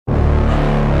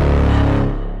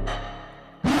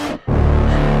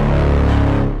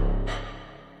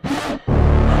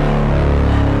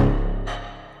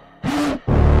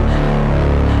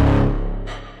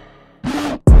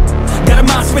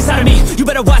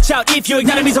watch out if you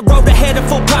ignite him. He's a road ahead of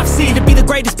full prophecy, to be the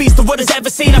greatest beast the world has ever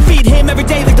seen. I feed him every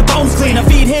day like the bones clean. I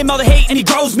feed him all the hate and he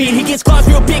grows me, and he gets claws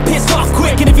real big, pissed off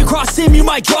quick. And if you cross him you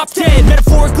might drop dead.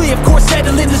 Metaphorically of course,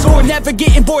 settling the sword, never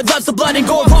getting bored, loves the blood and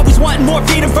gore. Always wanting more,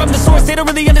 feed him from the source. They don't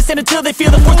really understand until they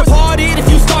feel the force departed. If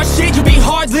you start shit you'll be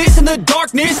heartless in the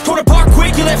darkness, torn apart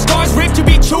quick. You left scars ripped to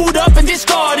be chewed up and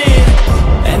discarded.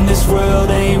 And this world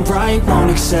ain't right, won't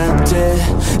accept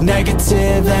it.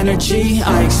 Negative energy,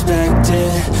 I expect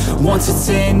it. Once it's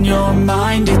in your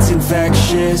mind, it's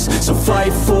infectious. So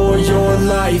fight for your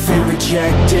life and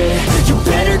reject it. You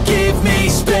better give me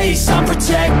space, I'm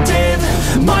protective.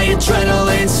 My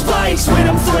adrenaline spikes when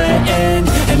I'm threatened.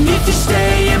 And if you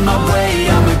stay in my way,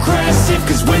 I'm aggressive.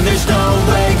 Cause when there's no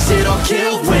exit, I'll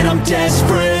kill when I'm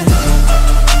desperate.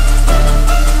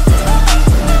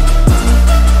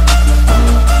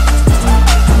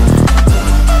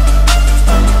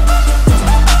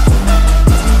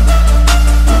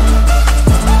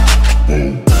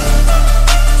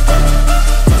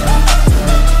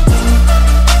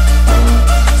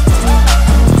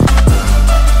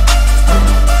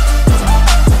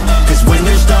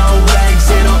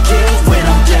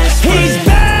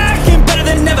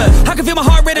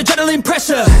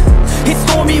 Pressure, it's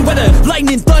stormy weather,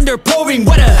 lightning, thunder, pouring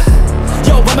weather.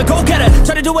 Yo, I'm a go-getter,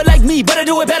 try to do it like me, but I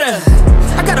do it better.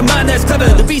 I got a mind that's clever,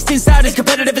 the beast inside is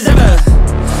competitive as ever.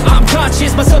 I'm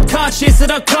conscious, my subconscious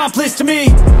an accomplice to me.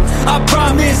 I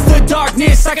promise the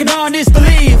darkness I can honest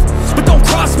believe. But don't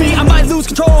cross me, I might lose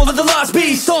control of the lost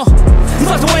beast. He's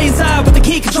locked away inside with the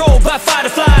key controlled by fight or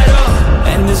flight.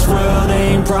 And this world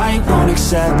ain't right, won't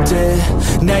accept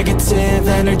it. Negative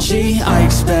energy, I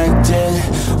expect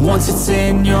it. Once it's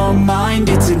in your mind,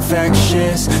 it's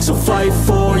infectious. So fight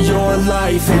for your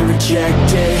life and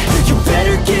reject it. You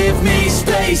better give me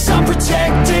space, I'm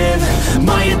protective.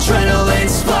 My adrenaline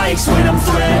spikes when I'm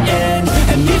threatened.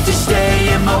 And if you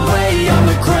stay in my way, I'm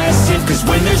aggressive. Cause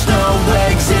when there's no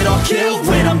exit, I'll kill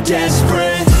when I'm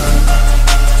desperate.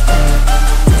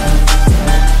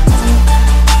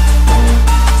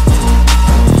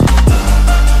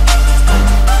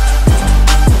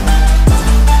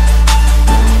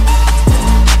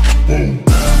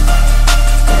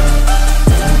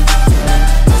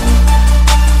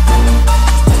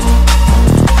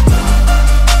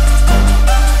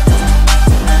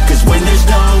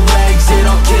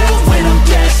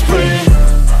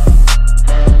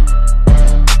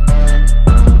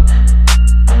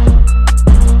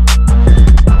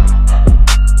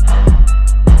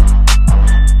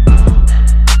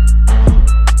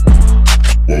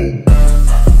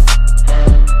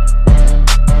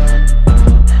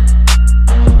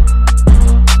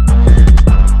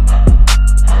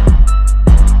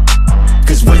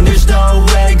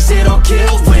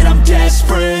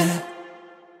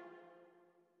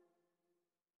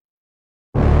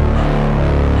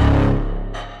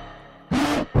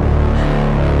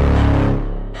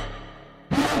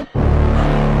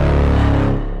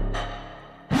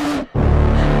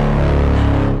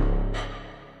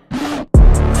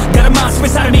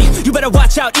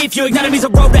 Watch out if you ignite him. He's a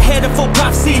road ahead of full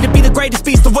prophecy, to be the greatest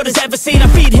beast the world has ever seen. I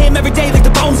feed him every day like the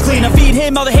bones clean. I feed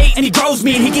him all the hate and he grows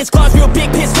me, and he gets claws real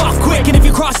big, pissed off quick. And if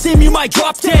you cross him you might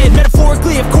drop dead.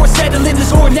 Metaphorically of course, settling the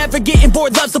sword, never getting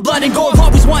bored, loves the blood and gore.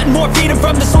 Always wanting more, feed him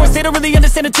from the source. They don't really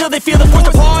understand until they feel the force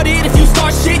departed. If you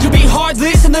start shit you'll be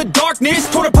heartless in the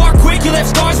darkness, torn apart quick. You left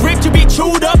scars ripped to be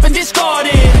chewed up and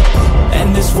discarded.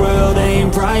 And this world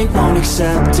ain't right, won't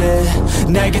accept it.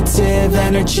 Negative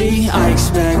energy, I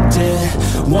expect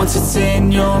it. Once it's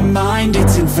in your mind,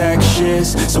 it's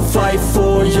infectious. So fight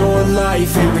for your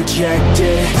life and reject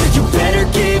it. You better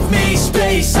give me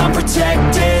space, I'm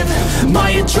protective.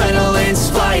 My adrenaline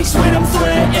spikes when I'm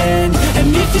threatened.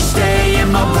 And if you stay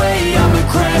in my way, I'm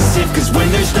aggressive. Cause when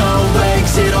there's no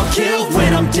exit, I'll kill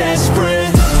when I'm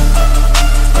desperate.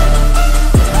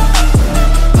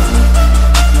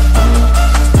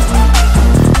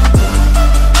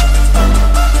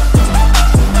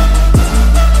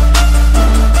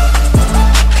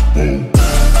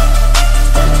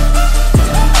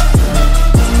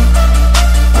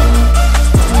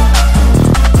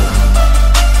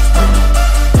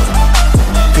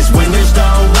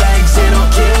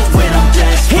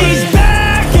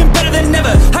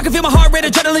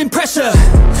 Pressure,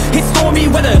 it's stormy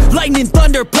weather, lightning,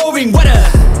 thunder, pouring weather.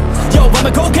 Yo, I'm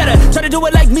a go-getter, try to do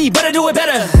it like me, but I do it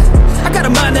better. I got a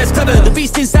mind that's clever, the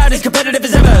beast inside is competitive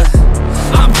as ever.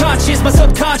 I'm conscious, my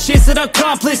subconscious an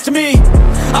accomplice to me.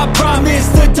 I promise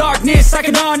the darkness I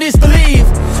can honest believe.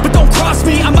 But don't cross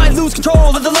me, I might lose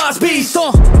control of the lost beast.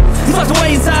 He's locked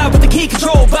away inside with the key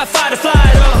controlled by fight or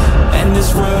flight. And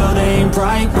this world ain't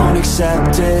shine bright, won't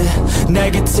accept it.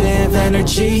 Negative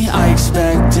energy, I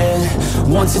expect it.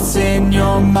 Once it's in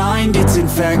your mind, it's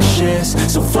infectious.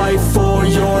 So fight for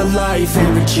your life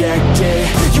and reject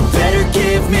it. You better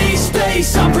give me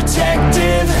space, I'm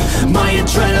protective. My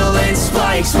adrenaline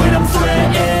spikes when I'm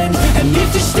threatened. And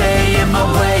if you stay in my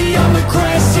way, I'm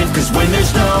aggressive. Cause when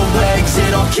there's no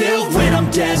exit, I'll kill when I'm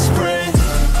desperate.